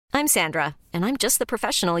I'm Sandra, and I'm just the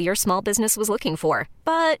professional your small business was looking for.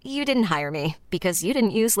 But you didn't hire me because you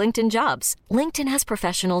didn't use LinkedIn Jobs. LinkedIn has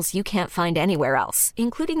professionals you can't find anywhere else,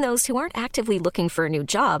 including those who aren't actively looking for a new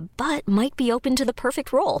job, but might be open to the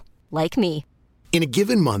perfect role, like me. In a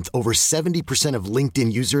given month, over 70% of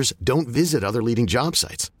LinkedIn users don't visit other leading job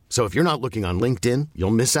sites. So if you're not looking on LinkedIn,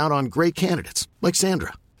 you'll miss out on great candidates like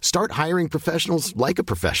Sandra. Start hiring professionals like a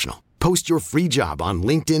professional. Post your free job on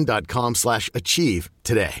linkedin.com/achieve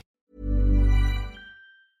today.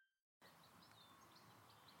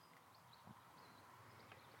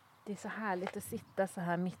 Det är så härligt att sitta så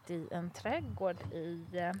här mitt i en trädgård i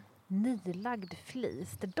nylagd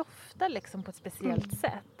flis. Det doftar liksom på ett speciellt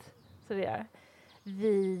sätt. Så det gör.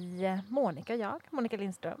 Monica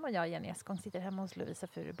Lindström och jag, Jenny Eskång, sitter hemma hos Lovisa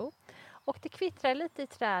Furubo. Och det kvittrar lite i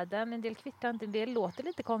träden. En del kvittrar inte, en del låter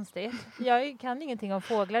lite konstigt. Jag kan ingenting om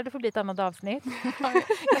fåglar, det får bli ett annat avsnitt.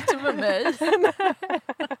 Jag tror med mig.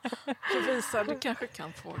 Lovisa, du kanske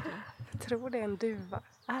kan fåglar. Jag tror det är en duva.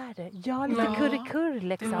 Är det? Ja, lite kurr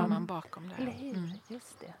liksom. Det var man bakom det. Eller hur?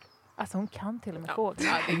 Just det. Alltså hon kan till och med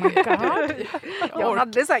fåglar. Ja, jag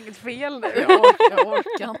hade säkert fel nu. Jag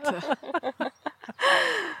orkar inte.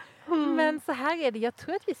 Men så här är det. Jag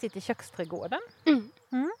tror att vi sitter i köksträdgården.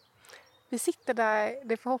 Vi sitter där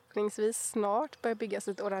det förhoppningsvis snart börjar byggas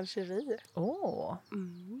ett orangeri.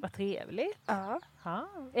 Vad trevligt. Ja.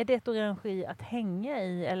 Är det ett orangeri att hänga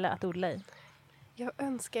i eller att odla i? Jag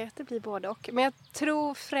önskar att det blir både och. Men jag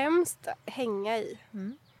tror främst hänga i.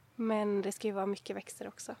 Men det ska ju vara mycket växter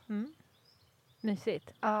också.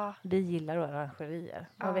 Mysigt. Ja. Vi gillar orangerier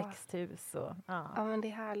och växthus. Ja, men det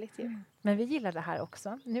är härligt ju. Men vi gillar det här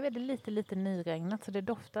också. Nu är det lite nyregnat så det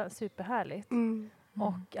doftar superhärligt.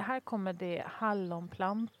 Och här kommer det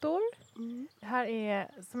hallonplantor. Här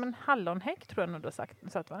är som en hallonhäck tror jag nog du har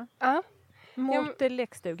sagt va? Ja. Mot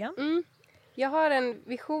lekstugan. Jag har en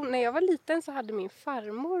vision. När jag var liten så hade min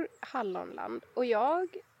farmor hallonland. Och jag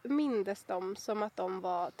mindes dem som att de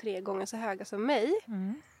var 3 gånger så höga som mig.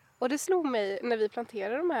 Och det slog mig när vi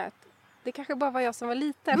planterade de här att det kanske bara var jag som var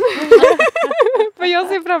liten. För jag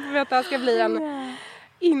ser framför mig att det här ska bli en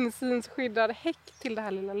insynsskyddad häck till det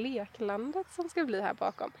här lilla leklandet som ska bli här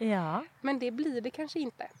bakom. Ja. Men det blir det kanske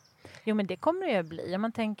inte. Jo, men det kommer det ju bli. Om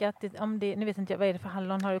man tänker att nu vet inte jag, vad är det för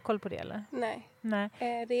hallon? Har du koll på det eller? Nej.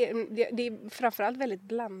 Det är framförallt väldigt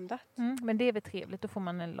blandat. Men det är väl trevligt, då får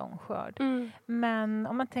man en lång skörd. Men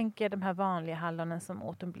om man tänker de här vanliga hallonen som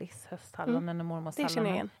Autumn Bliss, hösthallonen och mormors hallonen. Det känner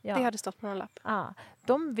jag igen. Ja. Det hade stått på någon lapp. Ja,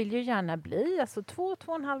 de vill ju gärna bli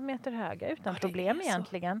 2-2,5 meter höga utan problem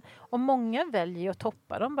egentligen. Och många väljer att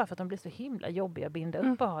toppa dem bara för att de blir så himla jobbiga att binda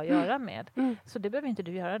upp och ha att göra med. Så det behöver inte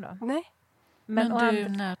du göra då. Nej. Men du,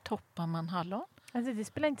 när toppar man hallon? Alltså det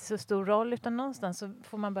spelar inte så stor roll utan någonstans så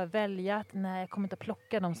får man bara välja att nej, jag kommer inte att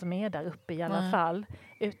plocka de som är där uppe i alla fall.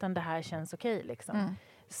 Utan det här känns okej liksom.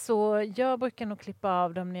 Så jag brukar nog klippa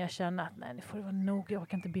av dem när jag känner att nej, nu får det vara nog. Jag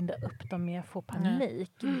kan inte binda upp dem men jag får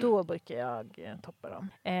panik. Då brukar jag toppa dem.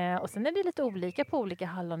 Och sen är det lite olika på olika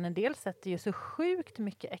hallon. En del sätter ju så sjukt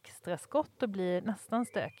mycket extra skott och blir nästan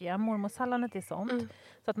stökiga. Mormors hallonet är sånt.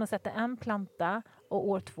 Så att man sätter en planta och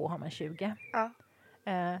år 2 har man 20. Ja.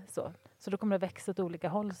 Så då kommer det växa åt olika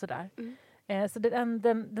håll sådär. Så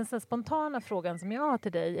den så spontana frågan som jag har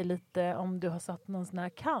till dig är lite om du har satt någon sån här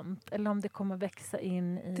kant eller om det kommer växa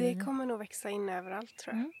in i... Det kommer nog växa in överallt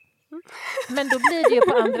tror jag. Men då blir det ju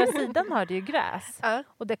på andra sidan har det ju gräs.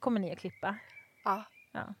 Och det kommer ni att klippa. Ja.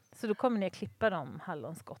 Så då kommer ni att klippa de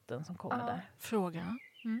hallonskotten som kommer där. Fråga.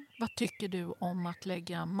 Vad tycker du om att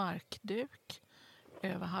lägga markduk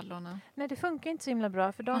över hallonen? Nej, det funkar inte så himla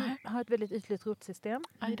bra för de har ett väldigt ytligt rotsystem.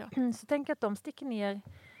 Så tänk att de sticker ner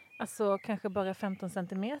alltså kanske bara 15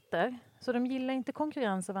 centimeter. Så de gillar inte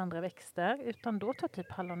konkurrens av andra växter utan då tar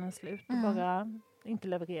typ hallonen slut och bara inte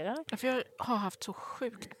levererar. För jag har haft så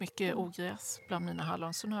sjukt mycket ogräs bland mina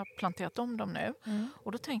hallon så nu har jag planterat om dem nu.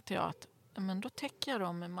 Och då tänkte jag att men då täcker jag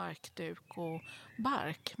dem med markduk och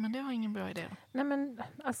bark. Men det var ingen bra idé. Nej men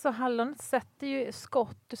alltså hallon sätter ju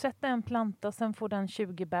skott. Du sätter en planta och sen får den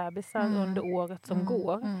 20 bebisar under året som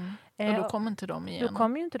går. Och då kommer inte de igenom. Då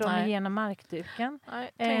kommer ju inte de igenom markduken.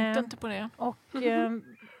 Nej, tänkte inte på det. Och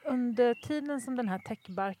under tiden som den här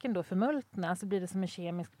täckbarken då förmultnar så blir det som en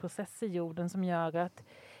kemisk process i jorden som gör att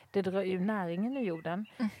det drar ur näringen i jorden.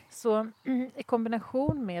 Så i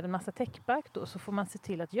kombination med en massa täckbark då så får man se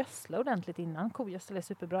till att gödsla ordentligt innan. Kogödsel är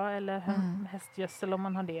superbra eller hästgödsel om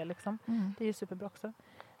man har det liksom. Det är ju superbra också.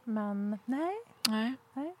 Men nej.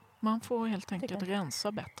 Man får helt enkelt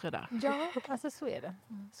rensa bättre där. Ja, alltså så är det.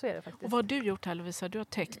 Så är det faktiskt. Och vad har du gjort här Lovisa? Du har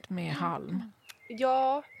täckt med halm.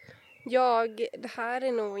 Ja, det här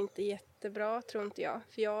är nog inte jättebra tror inte jag.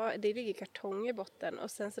 För det ligger kartong i botten.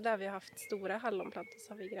 Och sen så där vi har haft stora hallonplantor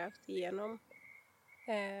så har vi grävt igenom.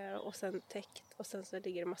 Och sen täckt. Och sen så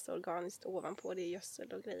ligger det massa organiskt ovanpå. Det är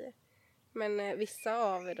gödsel och grejer. Men vissa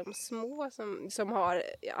av de små som har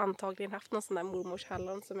antagligen haft någon sån där mormors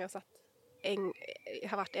hallon som jag satt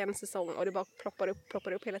har varit en säsong och det bara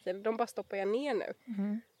ploppar upp hela tiden. De bara stoppar jag ner nu.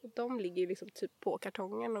 Och de ligger liksom typ på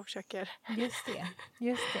kartongen och försöker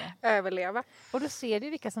Just det. överleva. Och då ser du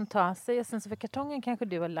vilka som tar sig. Och sen så för kartongen kanske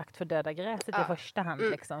du har lagt för döda gräset i första hand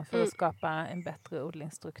liksom, för att skapa en bättre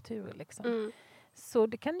odlingsstruktur. Liksom. Så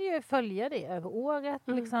det kan du ju följa det över året.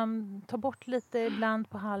 Liksom, ta bort lite ibland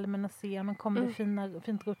på halmen och se om det kommer det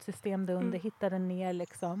fint rotsystem där under. Hitta den ner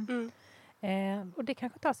liksom. Och det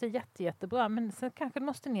kanske tar sig jättebra. Men sen kanske det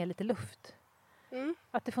måste ner lite luft.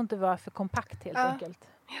 Att det får inte vara för kompakt helt enkelt.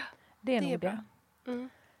 Ja, det är nog det.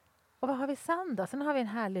 Och vad har vi sen då? Sen har vi en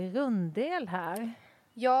härlig runddel här.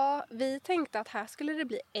 Ja, vi tänkte att här skulle det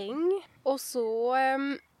bli äng. Och så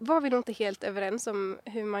var vi nog inte helt överens om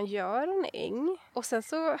hur man gör en äng. Och sen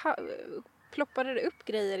så ploppade det upp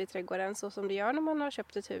grejer i trädgården så som det gör när man har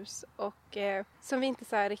köpt ett hus. Och som vi inte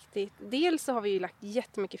så här riktigt... Dels så har vi ju lagt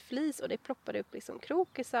jättemycket flis och det ploppade upp liksom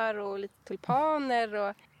krokusar och lite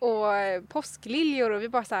tulpaner och påskliljor. Och vi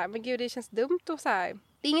bara så här, men gud det känns dumt och så här...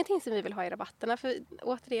 Det är ingenting som vi vill ha i rabatterna för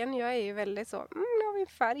återigen, jag är ju väldigt så, nu har vi en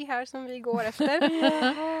färg här som vi går efter.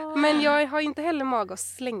 Men jag har inte heller mag att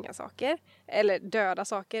slänga saker, eller döda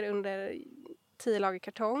saker under 10 lager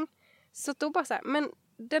kartong. Så då bara så här, men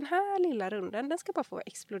den här lilla runden, den ska bara få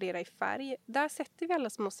explodera i färg. Där sätter vi alla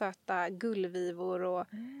små söta gullvivor och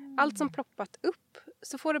allt som ploppat upp.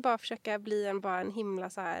 Så får det bara försöka bli bara en himla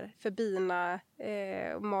så här förbina,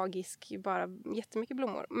 magisk, bara jättemycket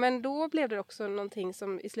blommor. Men då blev det också någonting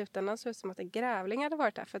som i slutändan såg ut som att en grävling hade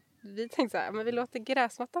varit där. För att vi tänkte så här, men vi låter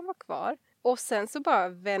gräsmattan vara kvar. Och sen så bara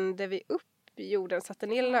vände vi upp jorden, satte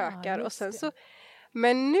ner lökar och sen så...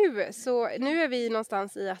 Men nu är vi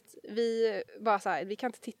någonstans i att vi bara så här, vi kan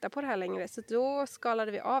inte titta på det här längre. Så då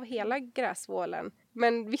skalade vi av hela gräsvålen.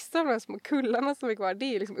 Men vissa av de små kullarna som är kvar,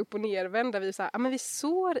 det är liksom upp- och nervända. Vi så här, men vi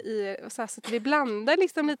sår i så att vi blandar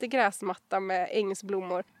liksom lite gräsmatta med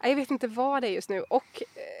ängsblommor. Jag vet inte vad det är just nu. Och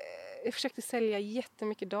jag försökte sälja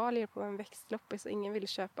jättemycket dahlior på en växtloppis så ingen ville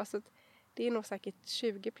köpa. Så det är nog säkert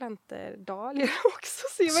 20 planter dahlior också.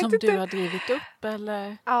 Så jag vet som inte. du har drivit upp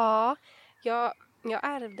eller? Ja, jag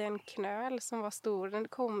ärvde en knöl som var stor.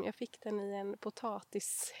 Jag fick den i en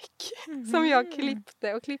potatissäck som jag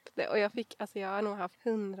klippte. Och jag har nog haft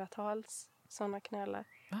hundratals sådana knölar.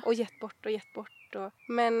 Och gett bort.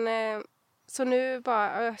 Men så nu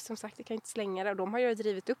bara, som sagt, jag kan inte slänga det. Och de har jag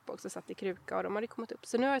drivit upp också, satt i kruka och de har kommit upp.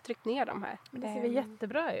 Så nu har jag tryckt ner dem här. Men det ser väl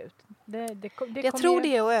jättebra ut. Jag tror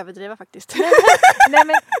det är att överdriva faktiskt. Nej,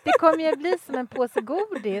 men det kommer ju bli som en påse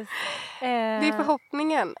godis. Det är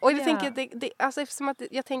förhoppningen. Och jag tänker alltså eftersom att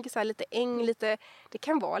jag tänker så här lite det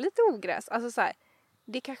kan vara lite ogräs. Alltså så här,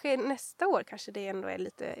 det kanske nästa år kanske det ändå är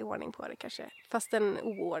lite i ordning på det kanske. Fast en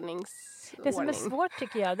Det som är svårt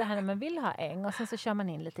tycker jag, det här när man vill ha äng och sen så kör man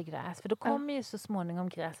in lite gräs. För då kommer ju så småningom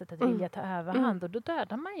gräset att vilja ta överhand och då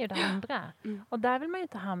dödar man ju det andra. Och där vill man ju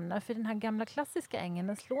inte hamna, för den här gamla klassiska ängen,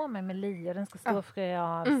 den slår mig med lia, den ska stå och fröja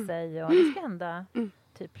av sig och det ska hända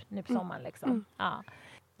typ nu på sommaren liksom. Ja.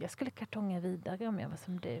 Jag skulle kartonga vidare om jag var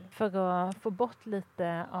som du. För att få bort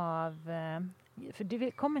lite av... För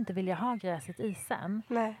du kommer inte vilja ha gräset i sen.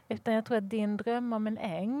 Nej. Utan jag tror att din dröm om en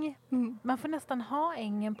äng... Man får nästan ha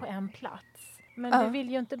ängen på en plats. Men du vill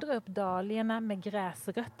ju inte dra upp dahliorna med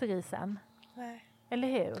gräsrötter i sen. Nej. Eller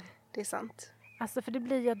hur? Det är sant. Alltså för det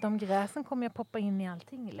blir ju att de gräsen kommer att poppa in i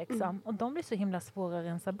allting liksom. Och de blir så himla svåra att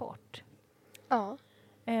rensa bort. Ja.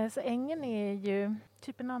 Så ängen är ju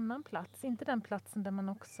typ en annan plats. Inte den platsen där man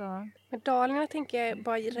också... Men dahliorna tänker jag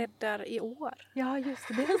bara räddar i år. Ja, just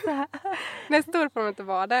det. Det är så här. Nästa år får de inte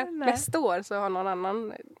vara där. Nej. Nästa år så har någon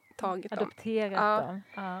annan tagit dem. Adopterat dem.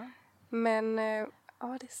 Ja. Men det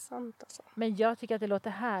är sant alltså. Men jag tycker att det låter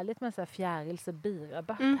härligt med så här fjärils- och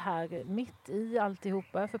birabatt här mitt i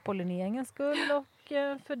alltihopa. För pollineringens skull och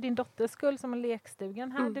för din dotters skull som har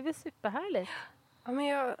lekstugan här. Det är väl superhärligt. Ja, men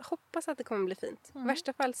jag hoppas att det kommer bli fint. I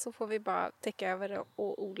värsta fall så får vi bara täcka över det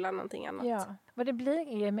och odla någonting annat. Ja, vad det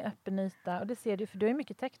blir är med öppen yta. Och det ser du, för du har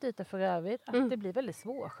mycket täckt yta för övrigt. Att det blir väldigt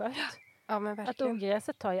svårskött. Ja, men verkligen. Att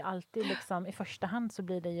ogräset tar ju alltid liksom, i första hand så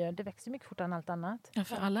blir det ju, det växer mycket fortare än allt annat. Ja,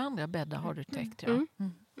 för alla andra bäddar har du täckt,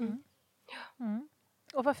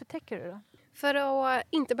 Och varför täcker du då? För att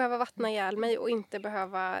inte behöva vattna ihjäl mig och inte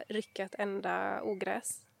behöva rycka ett enda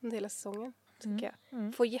ogräs under hela säsongen, tycker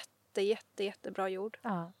jag. Få jättebra jord.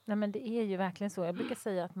 Ja, nej men det är ju verkligen så. Jag brukar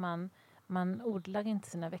säga att man odlar inte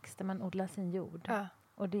sina växter, man odlar sin jord. Ja.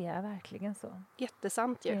 Och det är verkligen så.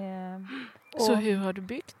 Jättesant ju. Så hur har du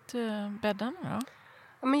byggt bäddarna då?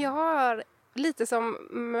 Ja, men jag har lite som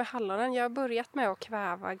med hallonen. Jag har börjat med att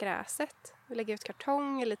kväva gräset. Lägga ut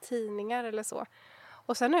kartong eller tidningar eller så.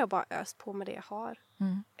 Och sen har jag bara öst på med det jag har.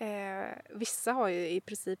 Vissa har ju i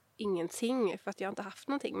princip ingenting för att jag inte haft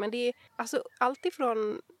någonting. Men det är alltså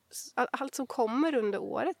allt som kommer under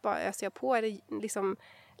året bara öser jag på. Är det liksom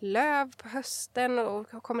löv på hösten och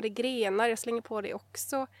kommer det grenar, jag slänger på det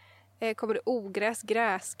också. Kommer det ogräs,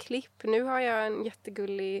 gräsklipp. Nu har jag en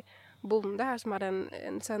jättegullig bonde här som hade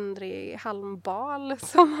en söndrig halmbal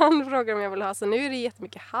som han frågade om jag vill ha. Så nu är det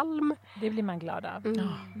jättemycket halm. Det blir man glad av.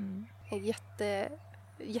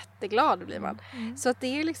 Jätteglad blir man. Så att det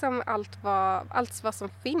är liksom allt vad som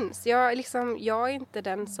finns. Jag är inte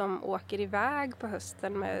den som åker iväg på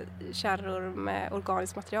hösten med kärror med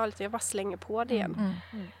organiskt material. Utan jag bara slänger på det igen.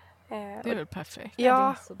 Det är väl perfekt.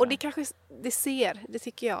 Ja, och det kanske det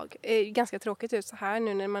tycker jag är ganska tråkigt ut så här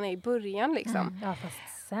nu när man är i början liksom. Ja,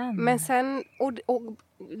 fast sen. Men sen och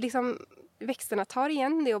liksom växterna tar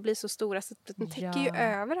igen det och blir så stora så att de täcker ju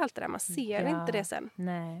över allt det där. Man ser inte det sen.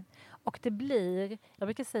 Nej. Och det blir, jag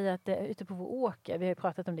brukar säga att ute på vår åker, vi har ju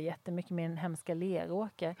pratat om det jättemycket med en hemska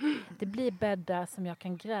leråker. Det blir bäddar som jag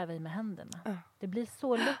kan gräva i med händerna. Det blir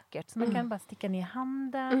så läckert så man kan bara sticka ner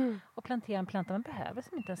handen och plantera en planta. Man behöver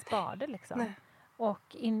som inte en spade liksom. Nej.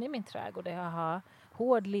 Och inne i min trädgård där jag har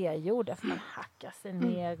hård lerjord där får man hacka sig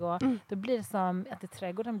ner. Och då blir det som att i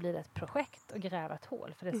trädgården blir det ett projekt att gräva ett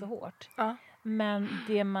hål för det är så hårt. Men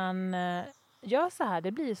det man gör så här,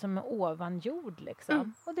 det blir som ovan jord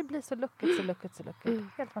liksom. Och det blir så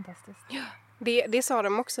luckigt. Helt fantastiskt. Ja. Det sa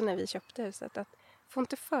de också när vi köpte huset att får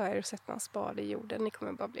inte för er att sätta en spade i jorden, ni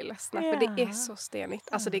kommer bara bli ledsna för det är så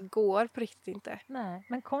stenigt. Alltså det går på riktigt inte. Nej,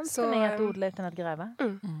 men konsten är att odla utan att gräva.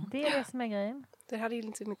 Det är det som är grejen. Det hade ju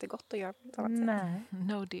inte gått att göra på ett annat sätt.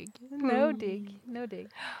 No dig.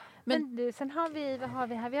 Men du, sen har vad har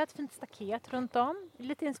vi här? Vi har ett fint staket runt om.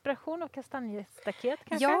 Lite inspiration av kastanjestaket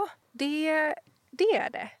kanske? Ja, det är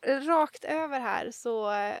det. Rakt över här så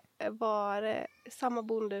var samma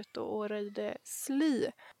bonde ute och röjde sly.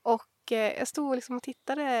 Och jag stod liksom och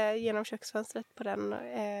tittade genom köksfönstret på den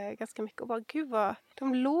ganska mycket och bara gud vad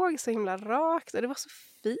de låg så himla rakt och det var så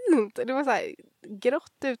fint. Det var så här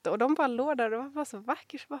grått ute och de bara låg där och det var bara så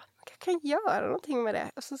vackert. Så bara, man kan göra någonting med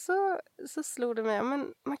det. Och så slog det mig,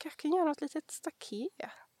 men man kanske kan göra något litet staket.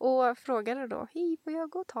 Och frågade då, hej får jag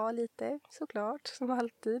gå och ta lite? Såklart, som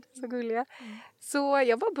alltid, så gulliga. Så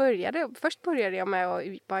jag bara först började jag med att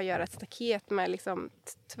bara göra ett staket med liksom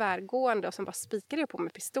tvärgående och sen bara spikade jag på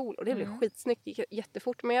med pistol. Och det blev skitsnyggt, gick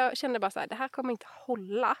jättefort. Men jag kände bara så här, det här kommer inte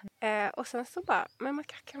hålla. Och sen så bara, men man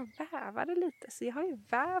kan väva det lite. Så jag har ju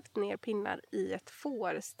vävt ner pinnar i ett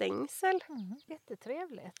fårstängsel.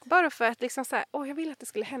 Jättetrevligt. Bara för att liksom så här, jag vill att det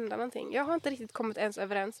skulle hända någonting. Jag har inte riktigt kommit ens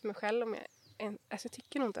överens med mig själv om jag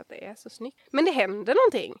tycker nog inte att det är så snyggt. Men det händer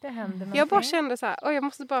någonting. Jag bara kände så här, jag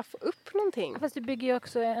måste bara få upp någonting. Fast du bygger ju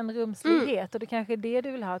också en rumslighet och det kanske är det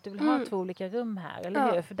du vill ha. Att du vill ha 2 olika rum här,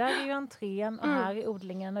 eller hur? För där är ju entrén och här är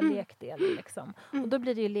odlingen och lekdelen liksom. Och då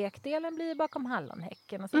blir det ju lekdelen blir bakom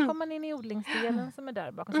hallonhäcken och så kommer man in i odlingsdelen som är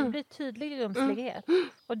där bakom. Så det blir tydlig rumslighet.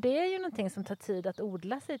 Och det är ju någonting som tar tid att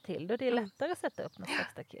odla sig till. Då är det lättare att sätta upp något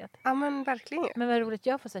slags staket. Ja men verkligen. Men vad roligt,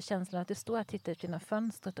 jag får så känslan att du står och tittar ut genom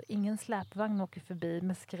fönstret och ingen släpvagn åker förbi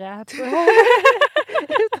med skräp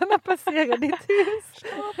utan att passera ditt hus.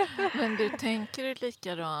 Men du tänker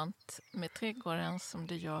likadant med trädgården som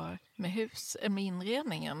du gör med med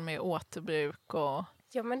inredningen, med återbruk och...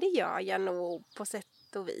 Ja men det gör jag nog på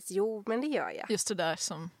sätt och vis. Jo men det gör jag. Just det där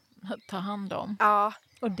som tar hand om. Ja.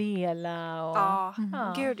 Och dela. Och... Ja,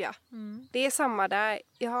 gud ja. Det är samma där.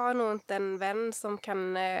 Jag har nog inte en vän som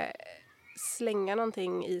kan... slänga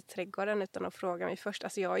någonting i trädgården utan att fråga mig först.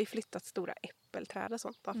 Alltså jag har ju flyttat stora äppelträd och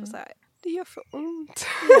sånt bara för så här, det gör för ont.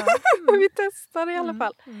 Ja. Vi testar i alla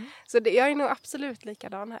fall. Så jag är nog absolut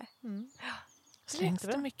likadan här. Slängs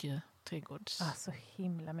det mycket trädgårds? Ja, så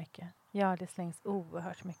himla mycket. Ja, det slängs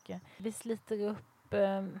oerhört mycket. Vi sliter upp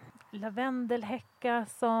lavendelhäckar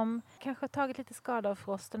som kanske har tagit lite skada av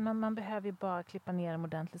frosten, men man behöver ju bara klippa ner dem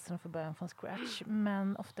ordentligt så de får börja från scratch.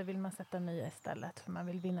 Men ofta vill man sätta nya istället för man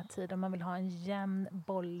vill vinna tid och man vill ha en jämn,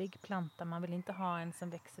 bollig planta. Man vill inte ha en som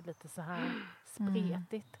växer lite så här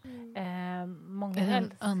spretigt. Många är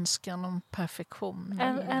en önskan om perfektion?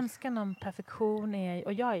 En önskan om perfektion är,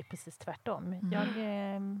 och jag är precis tvärtom. Jag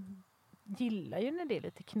gillar ju när det är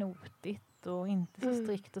lite knotigt och inte så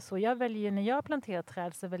strikt och så. När jag planterar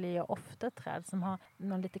träd så väljer jag ofta träd som har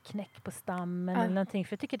någon lite knäck på stammen eller någonting,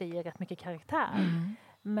 för jag tycker det ger rätt mycket karaktär.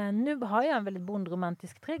 Men nu har jag en väldigt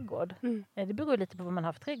bondromantisk trädgård. Det beror lite på vad man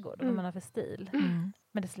har för trädgård och vad man har för stil.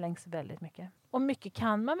 Men det slängs väldigt mycket. Och mycket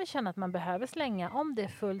kan man väl känna att man behöver slänga om det är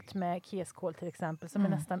fullt med kieskål till exempel. Som är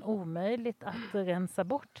nästan omöjligt att rensa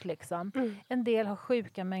bort liksom. En del har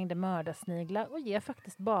sjuka mängder mördarsniglar och ger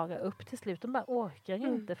faktiskt bara upp till slut. De bara orkar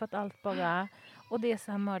inte för att allt bara... Och det är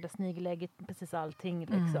så här mördarsnigelägget precis allting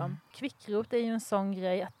liksom. Kvickrot är ju en sån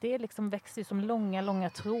grej att det liksom växer som långa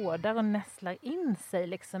trådar och nästlar in sig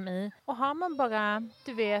liksom i. Och har man bara,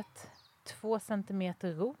 du vet... 2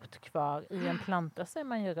 centimeter rot kvar i en planta så är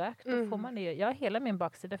man ju rökt. Då får man det. Jag har hela min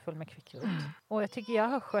baksida full med kvickrot. Och jag tycker jag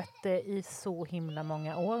har skött det i så himla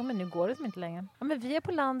många år. Men nu går det som inte längre. Ja, men vi är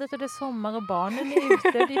på landet och det är sommar och barnen är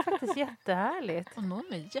ute. Det är faktiskt jättehärligt. Och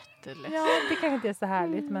någon är jättelätt. Ja, det kanske inte är så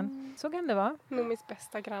härligt. Men så kan det vara. Nomis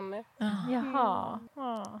bästa granne. Jaha.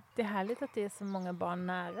 Ja. Det är härligt att det är så många barn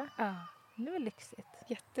nära. Ja. Det är lyxigt.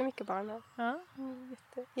 Jättemycket barn här. Ja.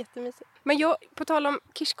 Jättemysigt. Men på tal om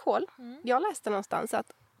kirskål. Jag läste någonstans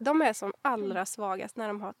att de är som allra svagast när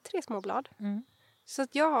de har 3 små blad. Så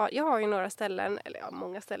att jag har ju några ställen, eller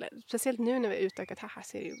många ställen. Speciellt nu när vi är utökat här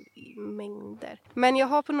ser det ju i mängder. Men jag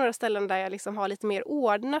har på några ställen där jag liksom har lite mer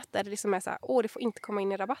ordnat. Där det liksom är så här, det får inte komma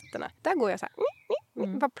in i rabatterna. Där går jag så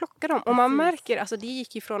här, bara plockar dem. Och man märker, alltså det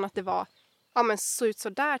gick ifrån att det var... Ja, men så ut så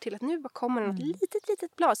där till att nu bara kommer något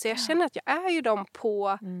litet blad. Så jag känner att jag är ju dem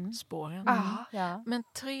på spåren. Ja. Men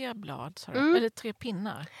 3 blad, sa du? Eller 3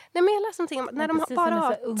 pinnar? Nej, men jag läste någonting om att när de bara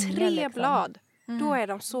har 3 liksom. blad, då är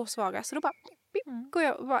de så svaga. Så då bara går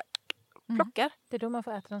jag och bara plockar. Det är då man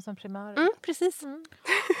får äta dem som primörer. Precis.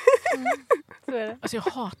 Så är det. Alltså jag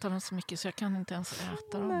hatar dem så mycket så jag kan inte ens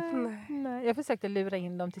äta dem. Nej. Jag försökte lura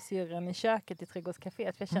in dem till syrran i köket i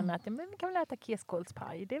trädgårdscaféet. För jag känner att vi kan väl äta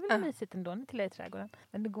kieskålspaj. Det är väl mysigt ändå till i trädgården.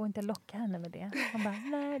 Men det går inte att locka henne med det. Hon bara,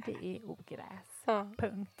 nej det är ogräs.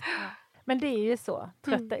 Punkt. Ja. Men det är ju så.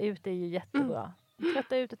 Trötta ut är ju jättebra.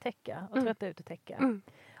 Trötta ut och täcka. Och trötta ut och täcka.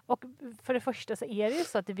 Och för det första så är det ju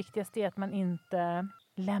så att det viktigaste är att man inte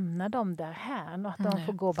lämnar dem där här. Och att de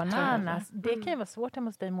får gå bananas. Det kan ju vara svårt hemma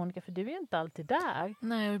hos dig, Monica, för du är ju inte alltid där.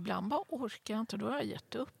 Nej, och ibland bara orkar jag inte. Då har jag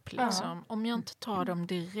gett upp. Liksom. Om jag inte tar dem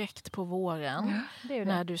direkt på våren. Det är ju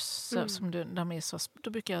när du, de är så, då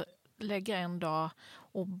brukar jag lägga en dag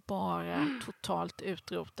och bara totalt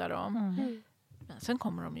utrota dem. Sen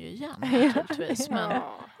kommer de ju igen naturligtvis. Men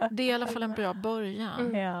det är i alla fall en bra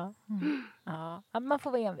början. Ja, man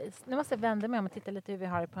får vara envis. Nu måste jag vända mig om och titta lite hur vi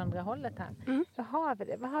har det på andra hållet här. Vad har vi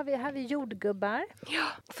det? Vad har vi? Här har vi jordgubbar. Ja,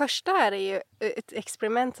 första här är ju ett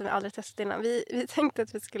experiment som vi aldrig testat innan. Vi tänkte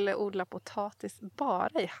att vi skulle odla potatis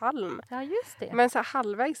bara i halm. Ja, just det. Men så här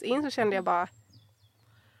halvvägs in så kände jag bara...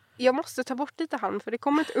 Jag måste ta bort lite halm för det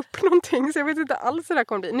kommer inte upp någonting. Så jag vet inte alls hur det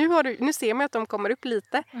kommer bli. Nu ser man att de kommer upp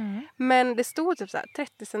lite. Men det stod typ så här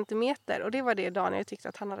 30 centimeter. Och det var det Daniel tyckte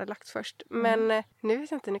att han hade lagt först. Men nu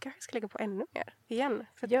vet jag inte. Nu kanske jag ska lägga på ännu mer igen.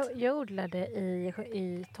 För jag odlade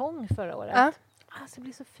i tång förra året. Alltså det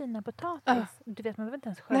blir så fina potatis. Du vet, man behöver inte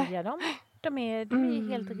ens skölja dem. De är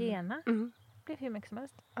helt rena. Det blir hur mycket som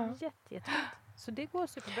helst. Jättefint. Så det går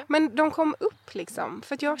superbra. Men de kom upp liksom.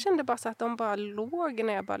 För att jag kände bara så att de bara låg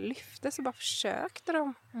när jag bara lyfte. Så bara försökte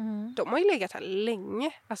de. De har ju legat här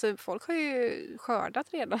länge. Alltså folk har ju skördat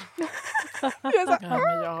redan.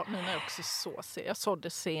 Mina är också så sent. Jag sådde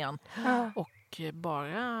sent. Och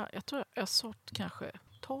bara, jag tror jag sått kanske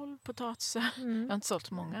 12 potatisar. Jag har inte sått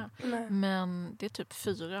så många. Men det är typ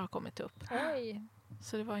 4 har kommit upp. Oj.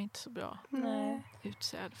 Så det var inte så bra. Nej.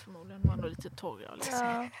 Utsäd förmodligen var nog lite torra.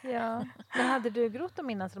 Liksom. Ja. Men hade du grott dem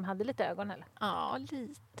innan så de hade lite ögon eller? Ja,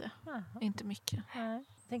 lite. Inte mycket. Nej.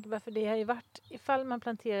 Jag tänker bara för det har ju varit, ifall man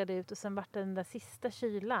planterade ut och sen vart den där sista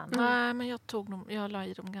kylan. Nej, men jag la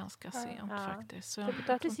i dem ganska sent faktiskt. Så för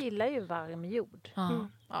potatis gillar ju varm jord.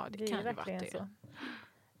 Ja, det kan ju vara det. Så.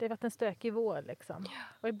 Det har varit en stökig vår liksom.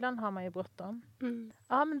 Och ibland har man ju bråttom.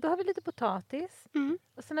 Ja, men då har vi lite potatis.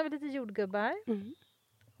 Och sen har vi lite jordgubbar.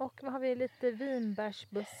 Och vad har vi? Lite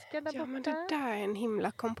vinbärsbuskar där borta. Ja, men det där är en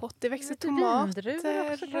himla kompott. Det växer tomater.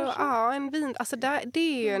 Alltså det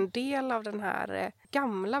är ju en del av den här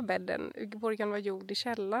gamla bädden. Vår gamla jord i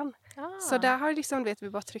källan. Så där har liksom, vi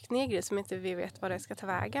bara tryckt ner grejer som inte vi vet vad det ska ta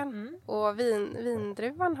vägen. Och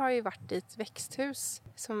vindruvan har ju varit i ett växthus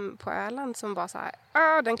som på Öland som bara så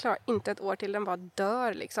här, den klarar inte ett år till, den bara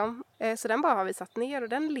dör liksom. Så den bara har vi satt ner och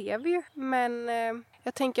den lever ju. Men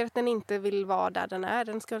jag tänker att den inte vill vara där den är.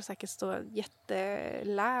 Den ska säkert stå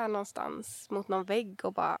jättelär någonstans mot någon vägg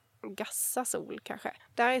och bara gassa sol kanske.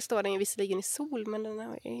 Där står den ju visserligen i sol, men den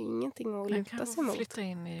har ingenting att luta sig mot. Den kan flytta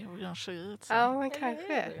in i orangeriet. Ja, men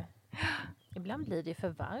kanske. Ibland blir det för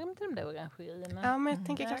varmt i de där orangerierna. Ja, men jag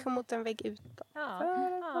tänker kanske mot en vägg utåt. Ja,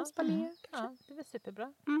 det är väl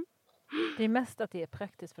superbra. Det är mest att det är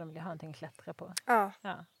praktiskt för de vill ha någonting att klättra på. Ja.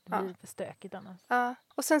 Det blir lite stökigt annars. Ja.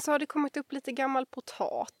 Och sen så har det kommit upp lite gammal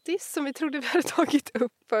potatis som vi trodde vi hade tagit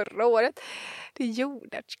upp förra året. Det är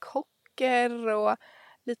jordärtskockor och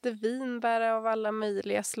lite vinbär av alla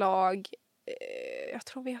möjliga slag. Jag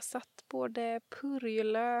tror vi har satt både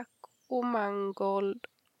purjolök och mangold.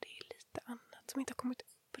 Det är lite annat som inte har kommit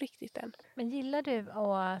upp riktigt än. Men gillar du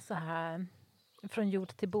att så här från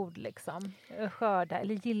jord till bord liksom skörda?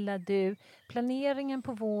 Eller gillar du planeringen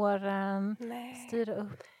på våren? Nej. Styra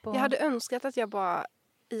upp? Och... Jag hade önskat att jag bara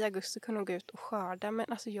i augusti kunde gå ut och skörda. Men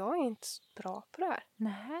alltså jag är inte så bra på det här.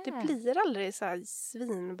 Nej. Det blir aldrig så här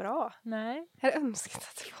svinbra. Nej. Jag hade önskat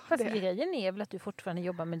att det var Fast det. grejen är väl att du fortfarande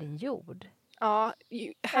jobbar med din jord? Ja,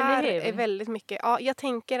 här är väldigt mycket. Ja, jag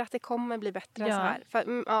tänker att det kommer bli bättre så här.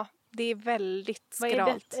 För, ja, det är väldigt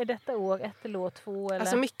skralt. Är detta år 1 eller år 2? Eller?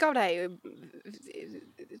 Alltså mycket av det här är ju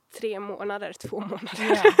 3 månader, 2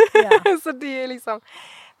 månader. Ja. Så det är liksom,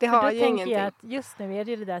 det har ju ingenting. Jag att just nu är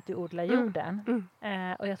det där att du odlar jorden.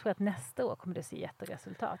 Och jag tror att nästa år kommer det se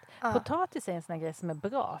jätteresultat. Ja. Potatis är en sån här grej som är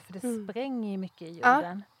bra. För det spränger ju mycket i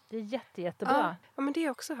jorden. Ja. Det är jättebra. Ja, men det har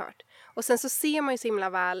jag också hört. Och sen så ser man ju så himla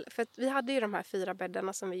väl. För att vi hade ju de här 4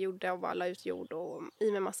 bäddarna som vi gjorde och bara la ut jord och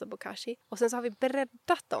i med massa bokashi. Och sen så har vi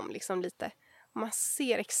breddat dem liksom lite. Och man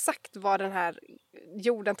ser exakt var den här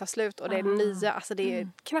jorden tar slut och det är nya. Alltså det är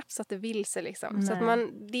knappt så att det vill sig liksom. Nej. Så att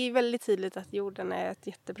det är väldigt tydligt att jorden är ett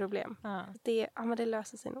jätteproblem. Ja. Men det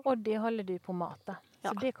löser sig nog. Och det håller du på att mata.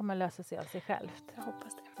 Så det kommer lösa sig av sig självt. Jag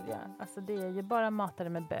hoppas det. Ja, alltså det är ju bara matade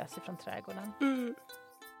med bös från trädgården.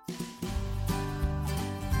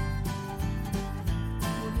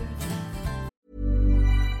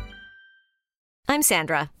 I'm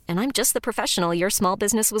Sandra, and I'm just the professional your small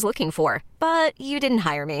business was looking for. But you didn't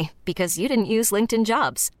hire me because you didn't use LinkedIn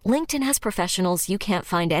Jobs. LinkedIn has professionals you can't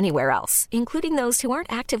find anywhere else, including those who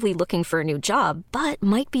aren't actively looking for a new job, but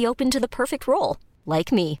might be open to the perfect role,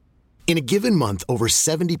 like me. In a given month, over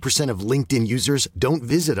 70% of LinkedIn users don't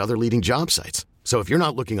visit other leading job sites. So if you're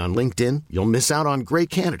not looking on LinkedIn, you'll miss out on great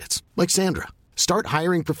candidates like Sandra. Start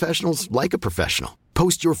hiring professionals like a professional.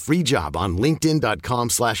 Post your free job on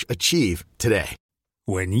linkedin.com/achieve today.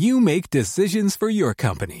 When you make decisions for your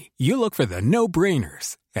company, you look for the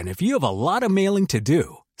no-brainers. And if you have a lot of mailing to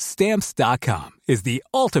do, Stamps.com is the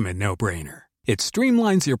ultimate no-brainer. It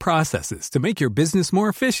streamlines your processes to make your business more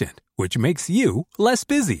efficient, which makes you less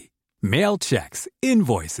busy. Mail checks,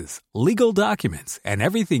 invoices, legal documents, and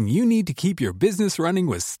everything you need to keep your business running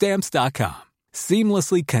with Stamps.com.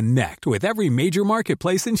 Seamlessly connect with every major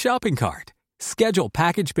marketplace and shopping cart. Schedule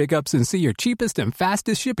package pickups and see your cheapest and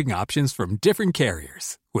fastest shipping options from different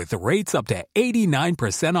carriers. With rates up to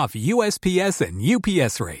 89% off USPS and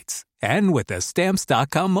UPS rates. And with the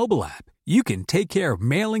Stamps.com mobile app, you can take care of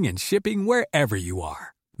mailing and shipping wherever you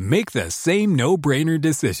are. Make the same no-brainer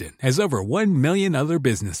decision as over 1 million other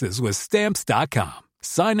businesses with Stamps.com.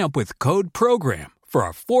 Sign up with code PROGRAM for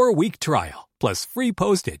a 4-week trial, plus free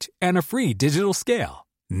postage and a free digital scale.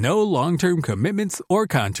 No long-term commitments or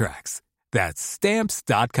contracts. That's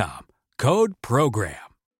Stamps.com. Code PROGRAM.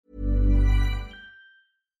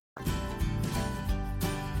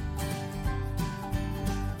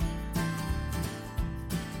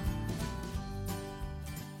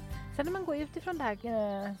 Sen när man går ut ifrån det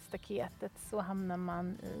här staketet så hamnar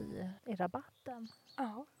man i rabatten.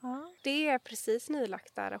 Ja. Det är precis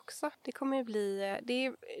nylagt där också. Det kommer ju bli, det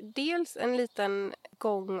är dels en liten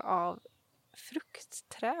gång av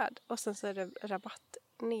fruktträd och sen så är det rabatt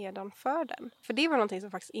nedanför den. För det var någonting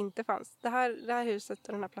som faktiskt inte fanns. Det här huset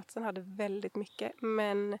och den här platsen hade väldigt mycket,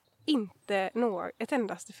 men inte ett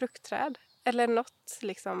endaste fruktträd. Eller något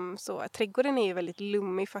liksom så. Trädgården är ju väldigt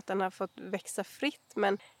lummig för att den har fått växa fritt.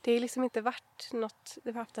 Men det har liksom inte varit något.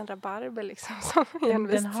 Det har haft en rabarber liksom. Som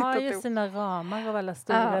den har ju sina ramar av alla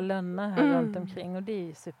stora lönnar här runt omkring. Och det är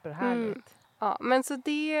ju superhärligt. Ja, men så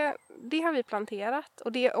det har vi planterat.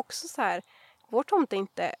 Och det är också så här. Vår tomt är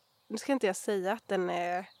inte. Nu ska inte jag säga att den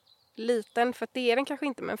är liten. För att det är den kanske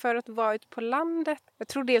inte. Men för att vara ute på landet. Jag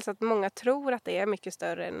tror dels att många tror att det är mycket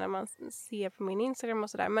större. När man ser på min Instagram och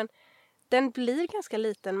sådär. Men den blir ganska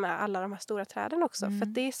liten med alla de här stora träden också. För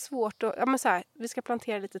att det är svårt att... Ja, men så här, vi ska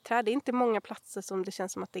plantera lite träd. Det är inte många platser som det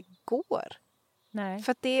känns som att det går. Nej.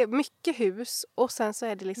 För att det är mycket hus. Och sen så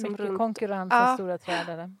är det liksom mycket konkurrens av stora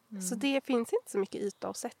träd. Så det finns inte så mycket yta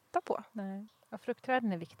att sätta på. Nej. Ja,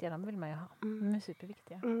 fruktträden är viktiga. De vill man ju ha. De är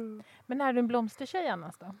superviktiga. Men är du en blomstertjej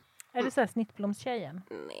annars då? Är du så här snittblomstjejen?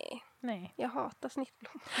 Nej. Jag hatar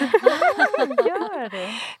snittblom. Gör det?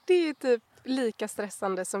 Det är typ lika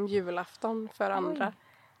stressande som julafton för andra.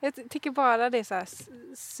 Jag tycker bara det är så här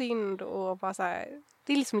synd och bara så här,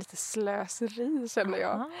 det är liksom lite slöseri känner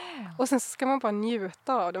jag. Och sen så ska man bara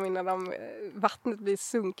njuta av dem innan vattnet blir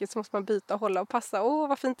sunkigt, så måste man byta och hålla och passa.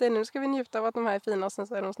 Vad fint det är nu, ska vi njuta av att de här är fina och sen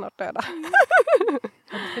så är de snart döda.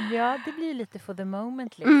 Ja, det blir lite for the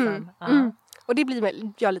moment liksom. Och det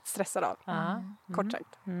blir jag lite stressad av, kort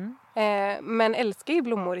sagt. Men älskar ju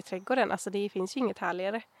blommor i trädgården, alltså det finns ju inget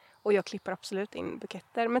härligare. Och jag klipper absolut in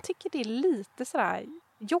buketter, men tycker det är lite sådär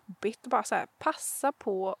jobbigt, bara så här passa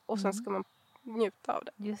på och sen ska man njuta av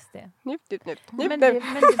det. Just det. Njut. Men det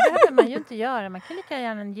behöver man ju inte göra. Man kan lika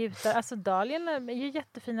gärna njuta. Alltså dahliorna är ju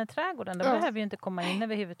jättefina i trädgården. De behöver ju inte komma in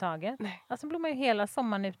överhuvudtaget. Nej. Alltså blommar ju hela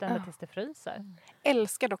sommaren utan tills det fryser.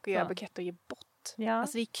 Älskar dock att göra buketter och ge bort. Ja.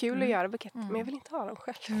 Alltså det är kul att göra buketter, men jag vill inte ha dem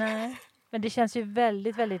själv. Nej. Men det känns ju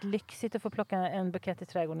väldigt, väldigt lyxigt att få plocka en bukett i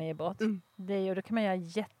trädgården och ge bort. Då kan man göra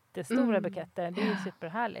jättestora buketter. Det är ju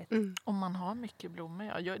superhärligt. Om man har mycket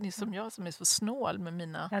blommor. Ni som är så snål med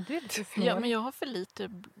mina... Ja, du är lite snål. Ja, men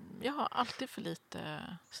jag har alltid för lite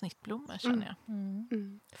snittblommor känner jag.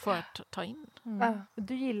 För att ta in.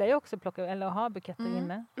 Du gillar ju också att plocka eller ha buketter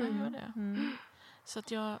inne. Jag gör det. Så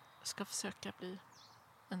att jag ska försöka bli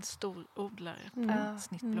en stor odlare på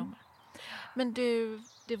snittblommor. Men du,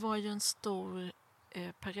 det var ju en stor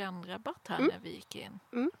perennrabatt här när vi gick in.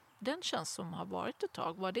 Den känns som har varit ett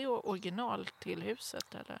tag. Var det original till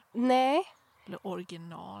huset eller? Nej. Eller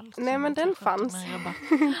original? Nej, men den fanns.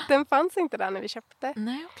 Den fanns inte där när vi köpte.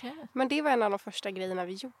 Nej, okej. Men det var en av de första grejerna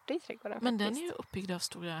vi gjorde i trädgården. Men den är ju uppbyggd av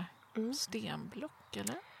stora stenblock,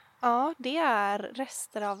 eller? Ja, det är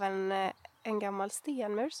rester av en gammal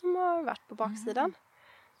stenmur som har varit på baksidan.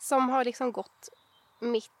 Som har liksom gått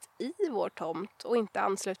mitt i vår tomt och inte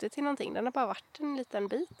anslutit till någonting. Den har bara varit en liten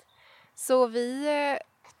bit. Så vi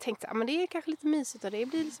tänkte att det är kanske lite mysigt och det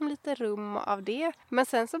blir liksom lite rum av det. Men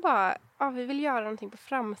sen så bara, vi vill göra någonting på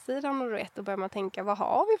framsidan och då börjar man tänka, vad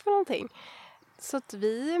har vi för någonting? Så att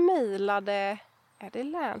vi mejlade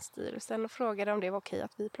Länsstyrelsen och frågade om det var okej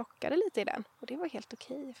att vi plockade lite i den. Och det var helt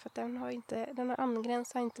okej för att den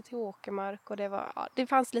angränsar inte till åkermark och det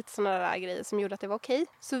fanns lite sådana där grejer som gjorde att det var okej.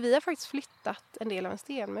 Så vi har faktiskt flyttat en del av en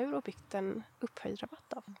stenmur och byggt en upphöjd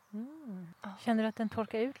rabatt av. Känner du att den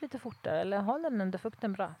torkar ut lite fortare eller håller den under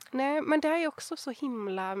fukten bra? Nej, men det är ju också så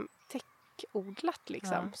himla odlat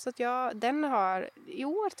liksom. Så att i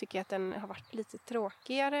år tycker jag att den har varit lite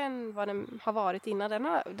tråkigare än vad den har varit innan.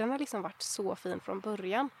 Den har liksom varit så fin från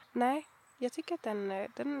början. Nej, jag tycker att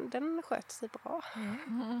den sköter sig bra.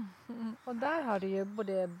 Och där har du ju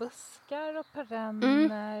både buskar och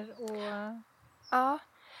perenner och... Ja,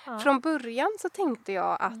 från början så tänkte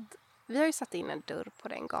jag att vi har ju satt in en dörr på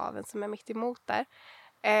den gaveln som är mitt emot där.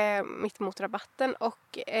 Mitt emot rabatten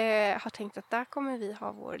och har tänkt att där kommer vi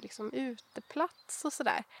ha vår liksom uteplats och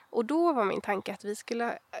sådär. Och då var min tanke att vi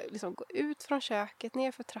skulle liksom gå ut från köket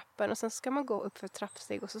ner för trappen och sen ska man gå upp för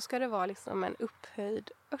trappsteg och så ska det vara liksom en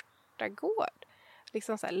upphöjd örtagård.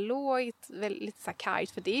 Liksom så här lågt, lite så här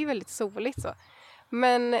kargt för det är ju väldigt soligt så.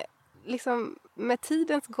 Men liksom med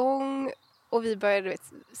tidens gång och vi började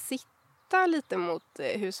sitta lite mot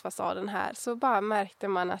husfasaden här så bara märkte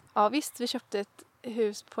man att visst vi köpte ett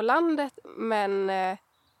hus på landet men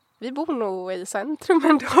vi bor nog i centrum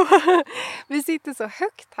ändå. Vi sitter så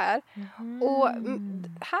högt här och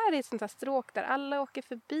här är ett sånt här stråk där alla åker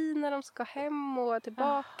förbi när de ska hem och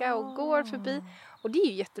tillbaka och går förbi och det är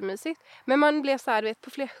ju jättemysigt. Men man blev så här, på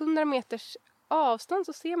flera 100 meters avstånd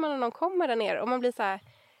så ser man när de kommer där ner och man blir så här,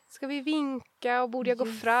 ska vi vinka och borde jag gå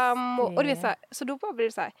fram och det är så här, så då bara blir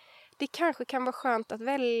det så här. Det kanske kan vara skönt att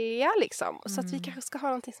välja liksom. Så att vi kanske ska ha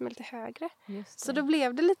någonting som är lite högre. Så då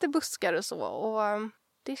blev det lite buskar och så. Och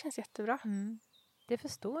det känns jättebra. Det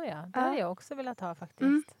förstår jag. Det hade jag också velat ha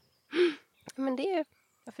faktiskt. Men det är...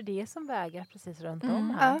 Ja, för det är som vägar precis runt om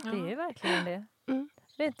här. Det är verkligen det.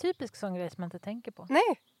 Det är en typisk sån grej som man inte tänker på.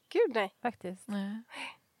 Nej, gud nej. Faktiskt. Nej.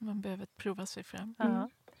 Man behöver prova sig fram.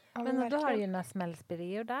 Men då har du ju några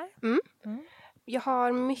smällspireor där. Jag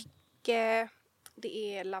har mycket...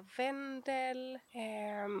 Det är lavendel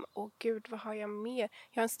och gud vad har jag mer?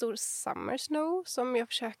 Jag har en stor summer snow som jag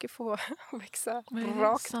försöker få att växa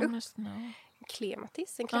rakt upp. Snow?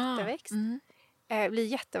 Klematis, en klätterväxt. Blir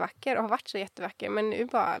jättevacker och har varit så jättevacker men nu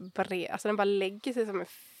bara den bara lägger sig som en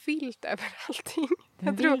filt över allting.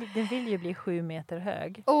 Den vill ju bli 7 meter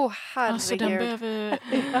hög. Herregud. Alltså den behöver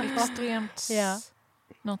extremt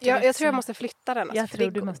Jag tror jag måste flytta den. Alltså, jag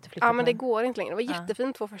tror du måste flytta men den. det går inte längre. Det var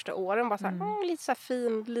jättefint 2 första åren. Bara så här, lite så här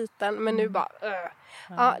fin, liten. Men nu bara...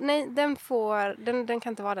 nej, den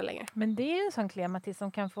kan inte vara det längre. Men det är en sån klematis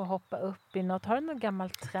som kan få hoppa upp i något. Har du något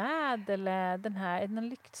gammalt träd eller är det någon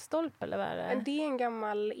lyktstolpe eller vad är det? Det är en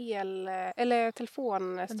gammal eller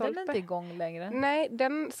telefonstolpe. Den är inte igång längre. Nej,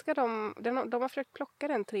 de har försökt plocka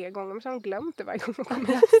den 3 gånger men så har de glömt det varje gång de kommer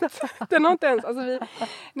hit. Den har inte ens,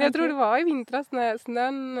 jag tror det var i vintras när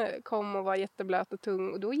snön kom och var jätteblöt och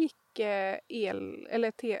tung och då gick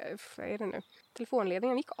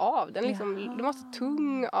telefonledningen gick av. Den den var så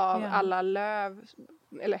tung av alla löv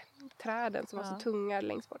eller träden som var så tunga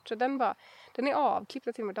längst bort. Så den är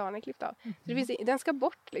avklippt, till och med dagen är klippt av. Så den ska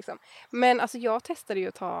bort liksom. Men alltså jag testade ju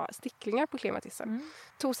att ta sticklingar på klematissen.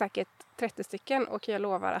 Tog säkert 30 stycken och jag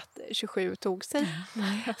lovar att 27 tog sig.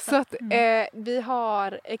 Så att vi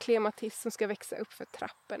har klematis som ska växa upp för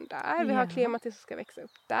trappen där. Vi har klematis som ska växa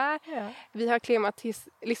upp där. Vi har klematis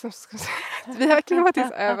vi har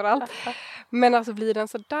klematis överallt. Men alltså blir den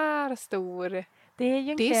så där stor... Det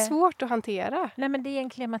är svårt att hantera. Nej, men det är en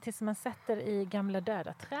klematis som man sätter i gamla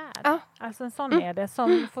döda träd. Alltså en sån är det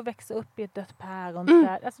som får växa upp i ett dött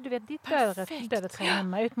päronträd. Alltså du vet, ditt döda träd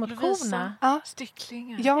hemma ut mot korna.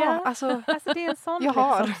 Sticklingar. Ja, alltså det är en sån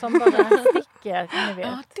liksom, som bara sticker. Ni vet.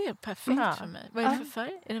 Ja, det är perfekt för mig. Vad är det för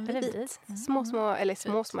färg? Är den vit?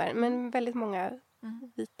 Små, men väldigt många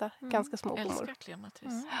vita, ganska små blommor. Älskar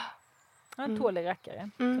klematis. En tålig rackare.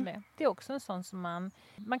 Det är också en sån som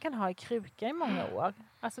man kan ha i kruka i många år.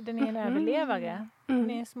 Alltså den är en överlevare.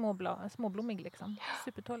 Den är småblommig liksom.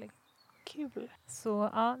 Supertålig. Kul. Så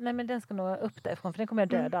men den ska nog upp därifrån för den kommer att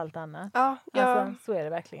döda allt annat. Ja. Så är det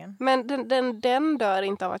verkligen. Men den dör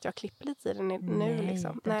inte av att jag klipper lite i den nu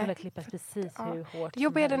liksom. Den kan klippas precis hur hårt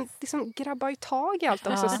som helst. Den liksom grabbar ju tag i allt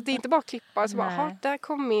också. Så det är inte bara att klippa. Så bara, där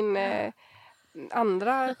kom min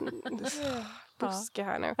andra buske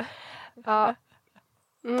här nu.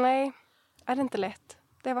 Nej, är det inte lätt.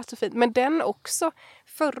 Det var så fint. Men den också,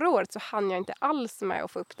 förra året så hann jag inte alls med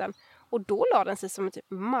att få upp den. Och då la den sig som en typ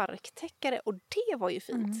marktäckare. Och det var ju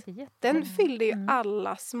fint. Den fyllde ju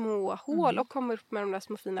alla små hål och kom upp med de där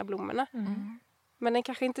små fina blommorna. Men den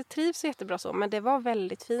kanske inte trivs så jättebra så. Men det var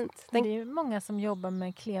väldigt fint. Det är ju många som jobbar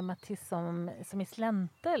med klematis som i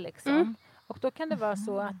slänter liksom. Och då kan det vara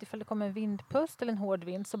så att ifall det kommer en vindpust eller en hård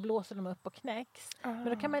vind så blåser de upp och knäcks. Men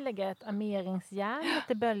då kan man lägga ett armeringsjärn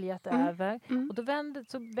lite böljat över. Och då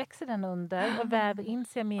så växer den under och väver in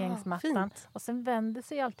sig i armeringsmattan. Och sen vänder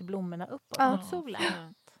sig alltid blommorna uppåt mot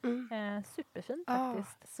solen. Superfint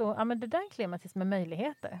faktiskt. Så men det där är en klematis med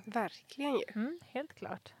möjligheter. Verkligen ju. Helt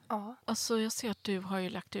klart. Alltså jag ser att du har ju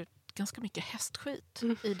lagt ut ganska mycket hästskit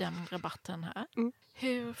i den rabatten här.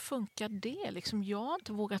 Hur funkar det? Liksom, jag har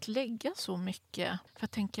inte vågat lägga så mycket. För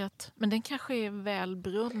jag tänker att men den kanske är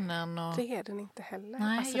välbrunnen. Och... Det är den inte heller.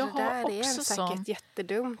 Nej, alltså, jag det där har är också säkert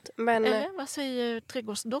jättedumt. Men... Eller vad säger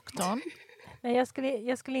trädgårdsdoktorn? Nej,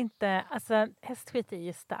 jag skulle inte... Alltså hästskit är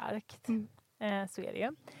ju starkt. Så är det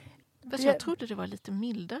ju. Fast jag trodde det var lite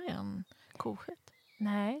mildare än koskit.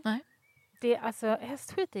 Nej.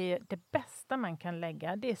 Hästskit är ju det bästa man kan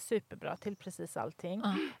lägga. Det är superbra till precis allting.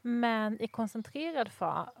 Men i koncentrerad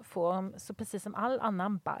form, så precis som all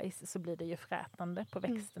annan bajs, så blir det ju frätande på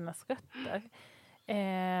växternas rötter.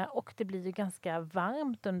 Och det blir ju ganska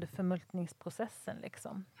varmt under förmultningsprocessen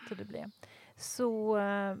liksom. Så det blir.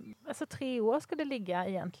 Så 3 år ska det ligga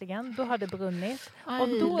egentligen. Då har det brunnit. Och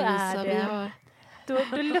då är det...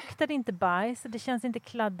 Då luktar det inte bajs. Det känns inte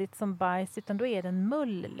kladdigt som bajs. Utan då är det en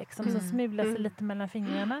mull liksom, som smular sig lite mellan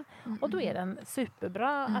fingrarna. Och då är den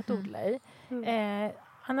superbra att odla i.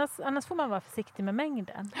 Annars får man vara försiktig med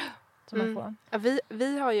mängden. Som man får. Ja,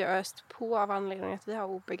 vi har ju öst på av anledningen att vi har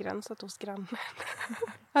obegränsat hos grannen.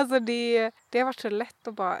 Alltså det har varit så lätt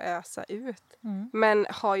att bara ösa ut. Men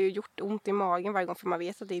har ju gjort ont i magen varje gång för man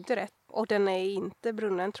vet att det inte är rätt. Och den är inte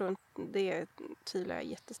brunnen, tror jag. Det tvivlar jag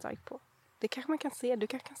jättestarkt på. Det kanske man kan se. Du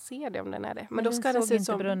kanske kan se det om den är det. Men då ska den se ut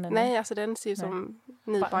som... Brunnen, nej, alltså den ser ut som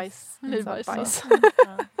nybajs.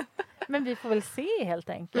 Men vi får väl se helt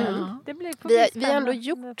enkelt. Det blir vi har ändå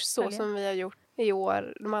gjort så som vi har gjort i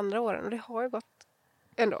år, de andra åren. Och det har ju gått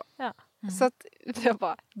ändå. Så att vi har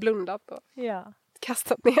bara blundat och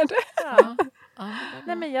kastat ner det.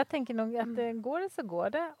 Nej, men jag tänker nog att går det så går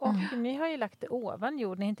det. Och ni har ju lagt det ovan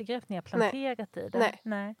jord. Ni har inte grävt ner, planterat i det.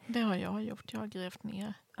 Nej. Det har jag gjort. Jag har grävt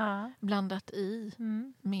ner. Blandat i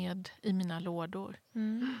i mina lådor.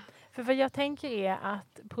 För vad jag tänker är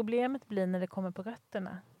att problemet blir när det kommer på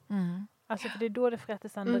rötterna. Alltså för det är då det fräter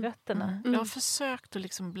sönder rötterna. Jag har försökt att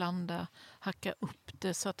liksom hacka upp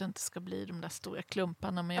det så att det inte ska bli de där stora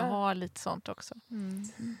klumparna. Men jag har lite sånt också.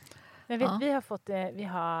 Men vi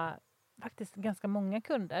har faktiskt ganska många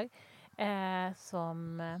kunder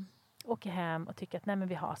som åker hem och tycker att nej, men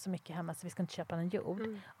vi har så mycket hemma så vi ska inte köpa någon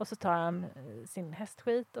jord. Och så tar de sin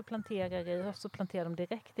hästskit och planterar i, och så planterar de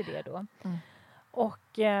direkt i det då.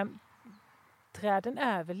 Och träden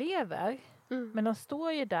överlever, men de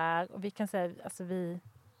står ju där och vi kan säga, alltså vi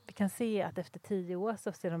kan se att efter 10 år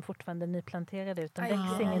så ser de fortfarande nyplanterade ut. De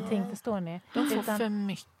växer ingenting, förstår ni? De får för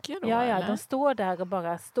mycket då? Ja, eller? de står där och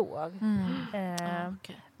bara står.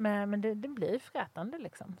 Men det blir frätande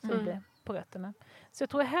liksom. Så det blir på rötterna. Så jag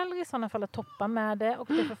tror hellre i sådana fall att toppa med det och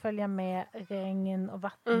det får följa med regn och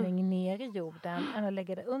vattning ner i jorden än att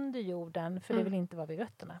lägga det under jorden, för det vill inte vara vid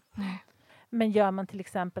rötterna. Men gör man till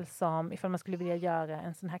exempel som ifall man skulle vilja göra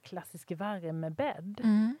en sån här klassisk värmebädd,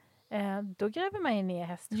 då gräver man ju ner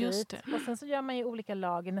hästskit och sen så gör man ju olika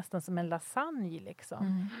lager nästan som en lasagne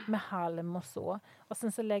liksom, med halm och så. Och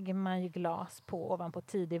sen så lägger man ju glas på ovanpå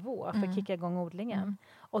tidig vår för att kicka igång odlingen.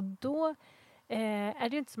 Och då är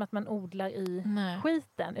det ju inte som att man odlar i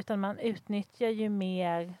skiten, utan man utnyttjar ju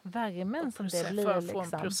mer värmen som det blir. För att liksom.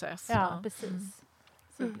 få en process. Ja, precis.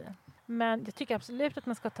 Så blir det. Men jag tycker absolut att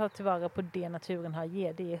man ska ta tillvara på det naturen har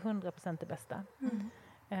ge. Det är 100% det bästa.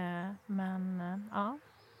 Men ja.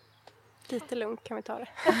 Lite lugnt kan vi ta det.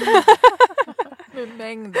 Med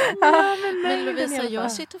mängden. Men Lovisa,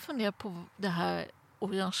 jag sitter och funderar på det här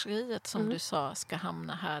orangeriet som du sa ska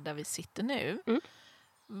hamna här där vi sitter nu.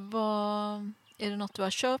 Är det något du har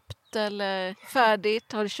köpt eller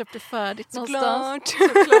färdigt? Har du köpt det färdigt någonstans?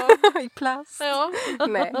 Såklart. I plast. Ja.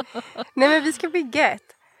 Nej, men vi ska bygga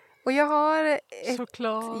ett. Och jag har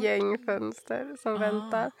ett gäng fönster som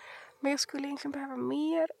väntar. Men jag skulle egentligen behöva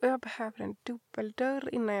mer. Och jag behöver en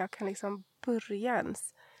dubbeldörr innan jag kan liksom börja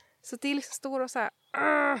ens. Så det liksom står och så här...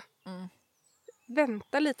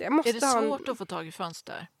 Vänta lite. Jag måste är det svårt att få tag i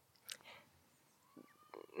fönster?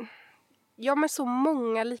 Ja, men så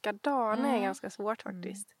många likadana är ganska svårt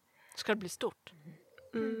faktiskt. Ska det bli stort?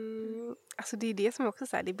 Alltså det är det som jag också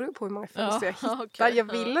säger. Det beror på hur många fönster jag hittar. Okay.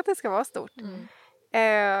 Jag vill att det ska vara stort.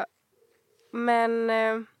 Men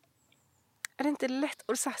är det inte lätt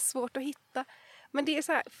och så här svårt att hitta. Men det är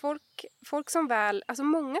så här, folk som väl, alltså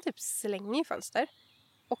många typ slänger i fönster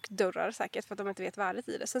och dörrar säkert för att de inte vet värdet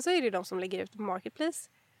i det. Sen så är det de som lägger ut på Marketplace.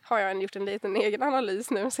 Har jag gjort en liten egen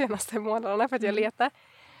analys nu de senaste månaderna för att jag letar.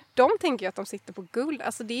 De tänker ju att de sitter på guld.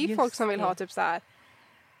 Alltså det är ju folk som vill ha typ så här.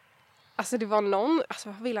 Alltså det var någon, alltså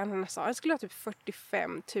vad ville han sa? Han skulle ha typ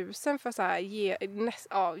 45 000 för så här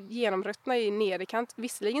genomröttna i nederkant.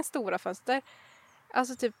 Visserligen stora fönster.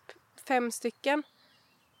 Alltså typ 5 stycken.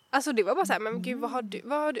 Alltså det var bara så här, men gud vad har du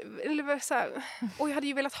eller så här, och jag hade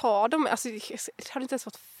ju velat ha dem. Alltså jag hade inte ens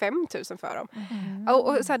fått 5 000 för dem.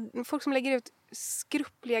 Och så här, folk som lägger ut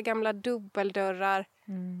skruppliga gamla dubbeldörrar.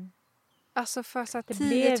 Alltså för så här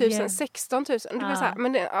 10 000, 16 000. Det var så här,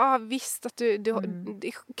 men visst att det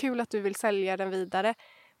är kul att du vill sälja den vidare.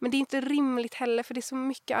 Men det är inte rimligt heller för det är så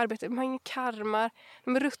mycket arbete. Man har inga karmar,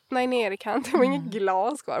 de är ruttna i nederkant, de har inget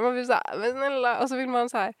glas kvar. Man vill så här, men snälla, och så vill man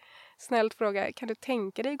så här snällt fråga, kan du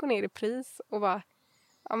tänka dig gå ner i pris och bara,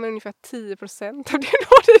 ja men ungefär 10% av det du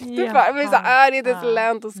har ungefär. Men så här, det är inte så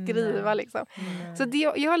lönt att skriva liksom. Så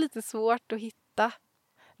jag har lite svårt att hitta.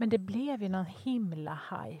 Men det blev ju någon himla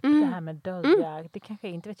hype, det här med dörrar. Det kanske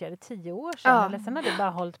inte vet jag, det är 10 år sedan. Eller sen har det bara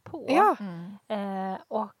hållit på.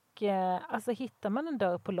 Och alltså hittar man en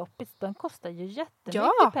dörr på loppis, den kostar ju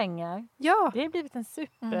jättemycket pengar. Ja. Det har blivit en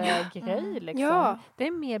supergrej liksom. Ja. Det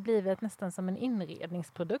är mer blivit nästan som en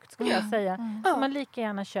inredningsprodukt skulle jag säga. Som man lika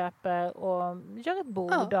gärna köper och gör ett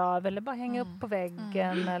bord av eller bara hänger upp på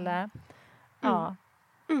väggen eller Ja,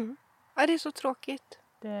 det är så tråkigt.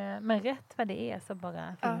 Men rätt vad det är så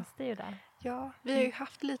bara finns det ju där. Ja, vi har ju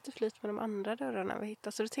haft lite flyt med de andra dörrarna vi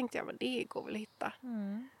hittat. Så då tänkte jag, men det går väl att hitta.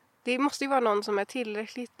 Det måste ju vara någon som är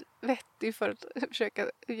tillräckligt vettig för att försöka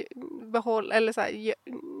behålla eller så här,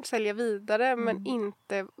 sälja vidare. Men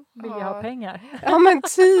inte vill jag ha pengar. Ja men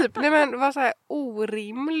typ, nej men var så här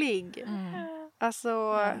orimlig.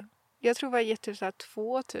 Alltså, jag tror jag gett typ så här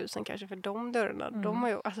 2 000 kanske för de dörrarna. De har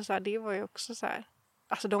ju, alltså så här, det var ju också så här.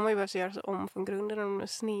 Alltså de har ju behövt göra så om från grunden. De är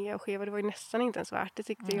sneda och skeva. Det var ju nästan inte ens värt det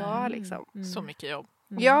tyckte jag liksom. Så mycket jobb.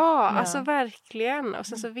 Ja, alltså verkligen. Och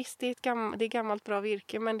sen så visst, det är gammalt bra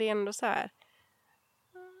virke. Men det är ändå så här.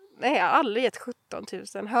 Nej, jag har aldrig gett 17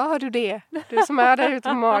 000. Hör du det? Du som är där ute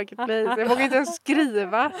på Marketplace. Jag vågar inte ens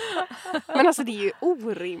skriva. Men alltså det är ju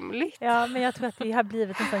orimligt. Ja, men jag tror att det har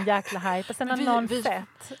blivit en sån jäkla hype. Och sen har någon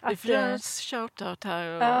sett. Vi får göra en shoutout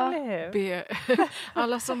här och be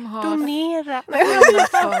alla som har donera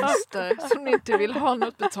fönster som inte vill ha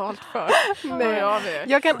något betalt för. Nej,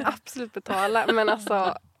 jag kan absolut betala. Men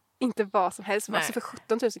alltså inte vad som helst. Nej. Alltså för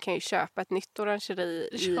 17 000 kan jag ju köpa ett nytt orangeri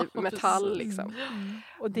i metall liksom.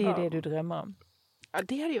 Och det är det du drömmer om. Ja,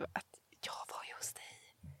 det är ju att jag var ju hos dig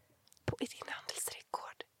i din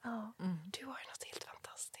handelsträdgård. Ja. Du har ju något helt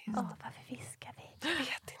fantastiskt. Varför viskar vi? Jag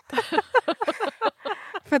vet inte.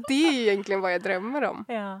 För det är ju egentligen vad jag drömmer om.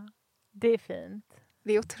 Ja, det är fint.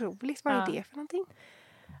 Det är otroligt. Vad är det för någonting?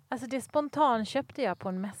 Alltså det spontan köpte jag på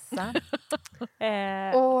en mässa.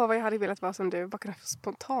 Vad jag hade velat vara som du. Bara kunna få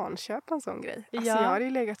spontan köpa en sån grej. Alltså jag hade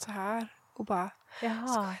ju legat så här och bara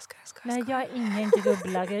skoja. Nej, jag är ingen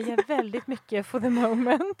grubblare. Jag gör väldigt mycket for the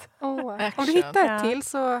moment. Om du hittar ett till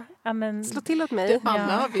så slå till åt mig.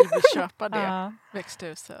 Alla vill vi köpa det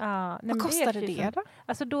växthuset. Vad kostade det då?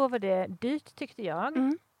 Alltså då var det dyrt tyckte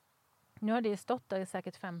jag. Nu har det stått där i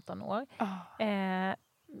säkert 15 år.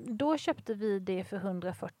 Då köpte vi det för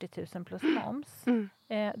 140 000 plus moms.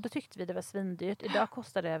 Då tyckte vi det var svindyrt. Idag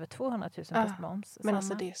kostar det över 200 000 plus moms. Men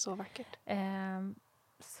alltså det är så vackert.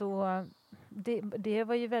 Så det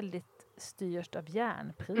var ju väldigt styrt av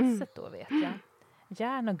järnpriset då vet jag.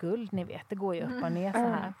 Järn och guld, ni vet, det går ju upp och ner så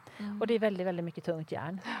här. Och det är väldigt, väldigt mycket tungt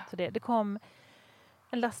järn. Så det kom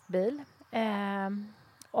en lastbil.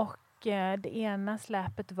 Och det ena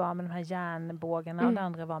släpet var med de här järnbågarna och det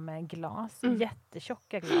andra var med glas.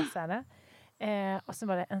 Jättetjocka glas är det. Och sen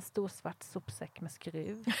var det en stor svart sopsäck med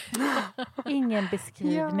skruv. Ingen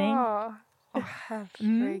beskrivning. Ja,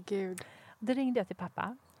 herregud. Då ringde jag till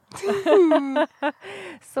pappa.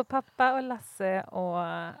 Så pappa och Lasse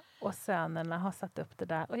och sönerna har satt upp det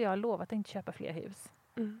där. Och jag har lovat att inte köpa fler hus.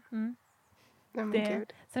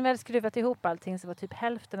 Sen vi hade skruvat ihop allting så var typ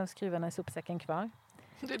hälften av skruvarna i sopsäcken kvar.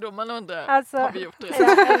 Det är då man undrar, alltså, har vi gjort det?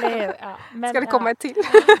 Ska det komma ett till?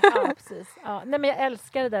 Ja, precis. Ja. Nej, men jag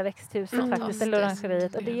älskar det där växthuset faktiskt, eller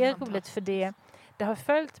orangeriet. Och det är roligt för det har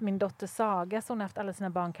följt min dotter Saga, så hon har haft alla sina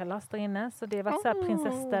barnkalas där inne. Så det har varit så här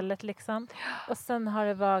prinsessstället liksom. Och sen har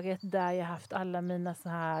det varit där jag haft alla mina så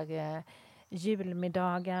här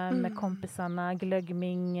julmiddagar med kompisarna,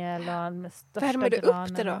 glöggmingel och med största värmer du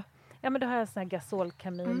upp det då? Ja, men då har jag såna här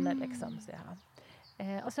gasolkaminer liksom. Så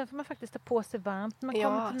och sen får man faktiskt ta på sig varmt. Man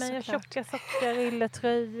kommer till mig och tjocka sockar,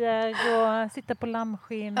 ylletröjor och sitta på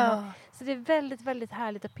lammskinn. Så det är väldigt, väldigt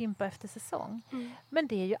härligt att pimpa efter säsong. Men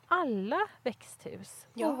det är ju alla växthus.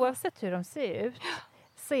 Oavsett hur de ser ut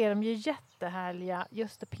så är de ju jättehärliga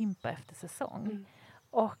just att pimpa efter säsong.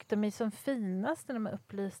 Och de är som finast när de är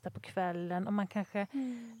upplysta på kvällen. Och man kanske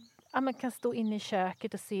man kan stå inne i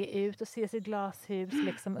köket och se ut och se sitt glashus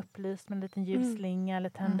liksom upplyst med en liten ljusslinga eller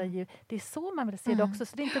tända ljus. Det är så man vill se det också.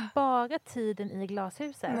 Så det är inte bara tiden i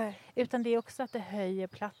glashuset. Utan det är också att det höjer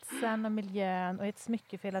platsen och miljön och är ett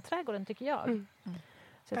smycke för hela trädgården tycker jag.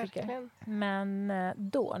 Så jag tycker. Men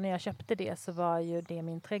då när jag köpte det så var ju det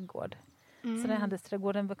min trädgård. Så när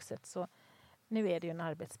handelsträdgården vuxit så nu är det ju en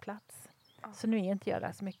arbetsplats. Så nu är inte jag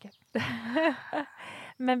där så mycket.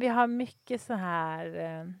 Men vi har mycket så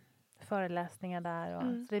här föreläsningar där. Och,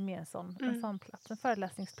 så det är mer en sån plats. En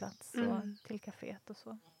föreläsningsplats och till kaféet och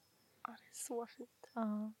så. Ja, det är så fint.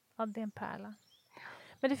 Ja, det är en pärla.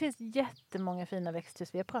 Men det finns jättemånga fina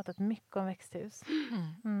växthus. Vi har pratat mycket om växthus.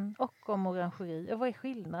 Och om orangeri. Och vad är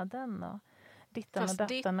skillnaden? Och dittan och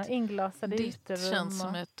dattan och inglasade uterum. Ditt känns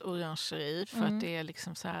som ett orangeri för att det är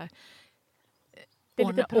liksom så här... Det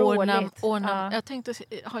är lite pråligt. Jag tänkte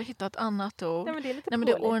ha hittat annat ord. Nej, men det är lite men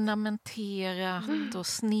det är ornamenterat och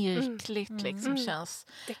snirkligt liksom känns.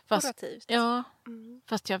 Dekorativt.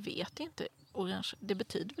 Fast jag vet inte. Orange, det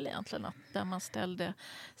betyder väl egentligen att där man ställde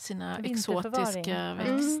sina exotiska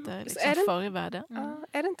växter liksom förr i världen.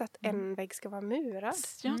 Är det inte att en vägg ska vara murad?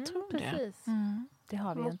 Jag tror precis. Det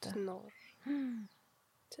har vi inte. Mot norr.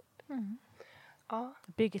 Typ.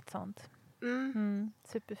 Bygg ett sånt.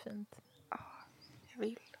 Superfint. Jag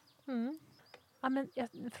vill. Ja, men jag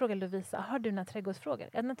frågar Lovisa, har du några trädgårdsfrågor?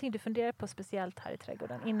 Är det någonting du funderar på speciellt här i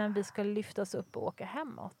trädgården innan vi ska lyfta oss upp och åka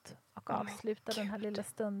hemåt och avsluta den här lilla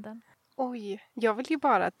stunden? Oj, jag vill ju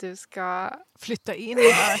bara att du ska flytta in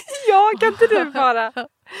här. Kan inte du bara?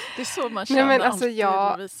 Det är så man känner alltid,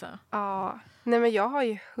 Lovisa. Nej, men jag har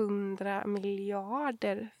ju 100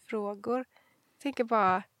 miljarder frågor. Jag tänker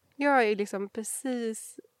bara, jag har ju liksom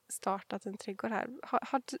precis startat en trädgård här.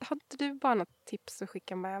 Har inte du bara något tips att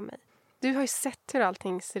skicka med mig? Du har ju sett hur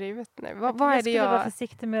allting ser ut nu. Vad är det jag skulle vara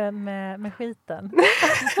försiktig med skiten.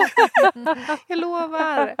 Jag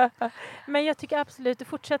lovar. Men jag tycker absolut du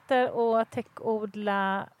fortsätter att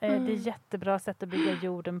täckodla. Det är jättebra sätt att bygga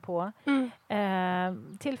jorden på.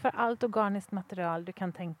 Tillför allt organiskt material du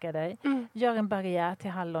kan tänka dig. Gör en barriär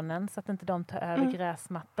till hallonen så att inte de tar över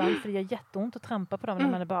gräsmattan. För det gör jätteont att trampa på dem när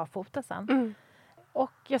man är barfota sen.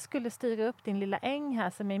 Och jag skulle styra upp din lilla äng här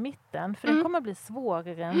som är i mitten. För den kommer bli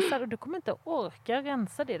svårrensad och du kommer inte orka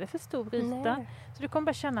rensa det. Det är för stor yta. Nej. Så du kommer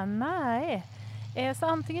bara känna, nej. Så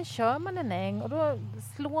antingen kör man en äng och då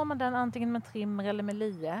slår man den antingen med trimmer eller med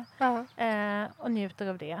lie. Och njuter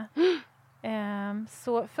av det.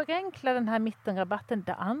 Så förenkla den här mittenrabatten.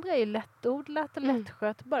 Det andra är lättodlat och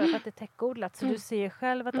lättskött bara för att det är täckodlat. Så du ser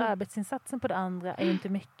själv att arbetsinsatsen på det andra är inte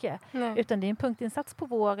mycket. Nej. Utan det är en punktinsats på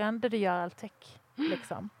våren där du gör allt täck.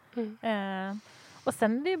 Liksom. Och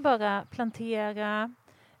sen är det bara plantera,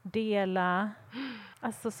 dela.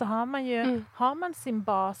 Alltså så har man sin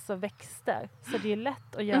bas och växter så det är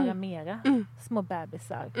lätt att göra mera små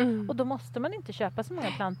bebisar. Och då måste man inte köpa så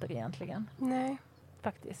många plantor egentligen. Nej,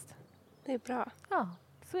 Faktiskt. det är bra. Ja,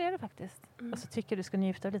 så är det faktiskt. Och så tycker du ska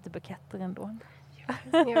njuta av lite buketter ändå.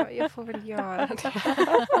 Jag får väl göra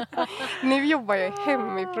det. Nu jobbar jag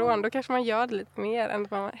hemifrån. Då kanske man gör det lite mer än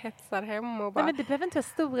att man hetsar hem och bara... Nej, men det behöver inte vara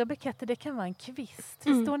stora buketter. Det kan vara en kvist.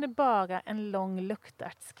 Förstår ni, bara en lång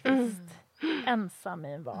luktärtskvist. Ensam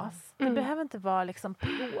i en vas. Det behöver inte vara liksom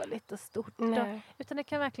pråligt och stort. Då, utan det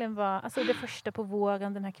kan verkligen vara alltså det första på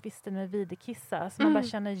våren. Den här kvisten med videkissar. Så man bara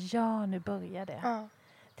känner, ja nu börjar det.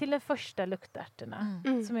 Till den första luktärterna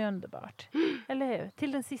som är underbart. Eller hur?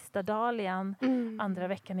 Till den sista dahlian andra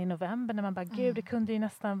veckan i november när man bara, gud det kunde ju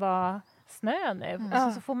nästan vara snö nu.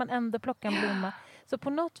 Alltså, så får man ändå plocka en blomma. Så på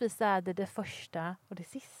något vis är det första och det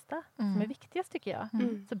sista som är viktigast tycker jag.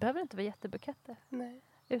 Så behöver det inte vara jättebuketter. Nej.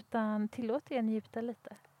 Utan tillåt er njuta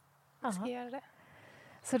lite. Jag ska göra det.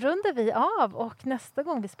 Så rundar vi av och nästa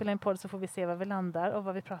gång vi spelar en podd så får vi se var vi landar och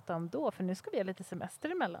vad vi pratar om då. För nu ska vi ha lite semester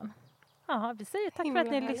emellan. Ja, vi säger tack för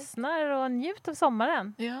att ni lyssnar och njut av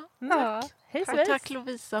sommaren. Ja. Hej Och tack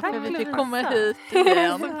Lovisa tack för att vi fick Lovisa. komma hit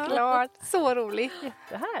igen. Såklart. Så roligt.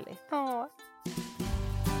 Jättehärligt. Ja.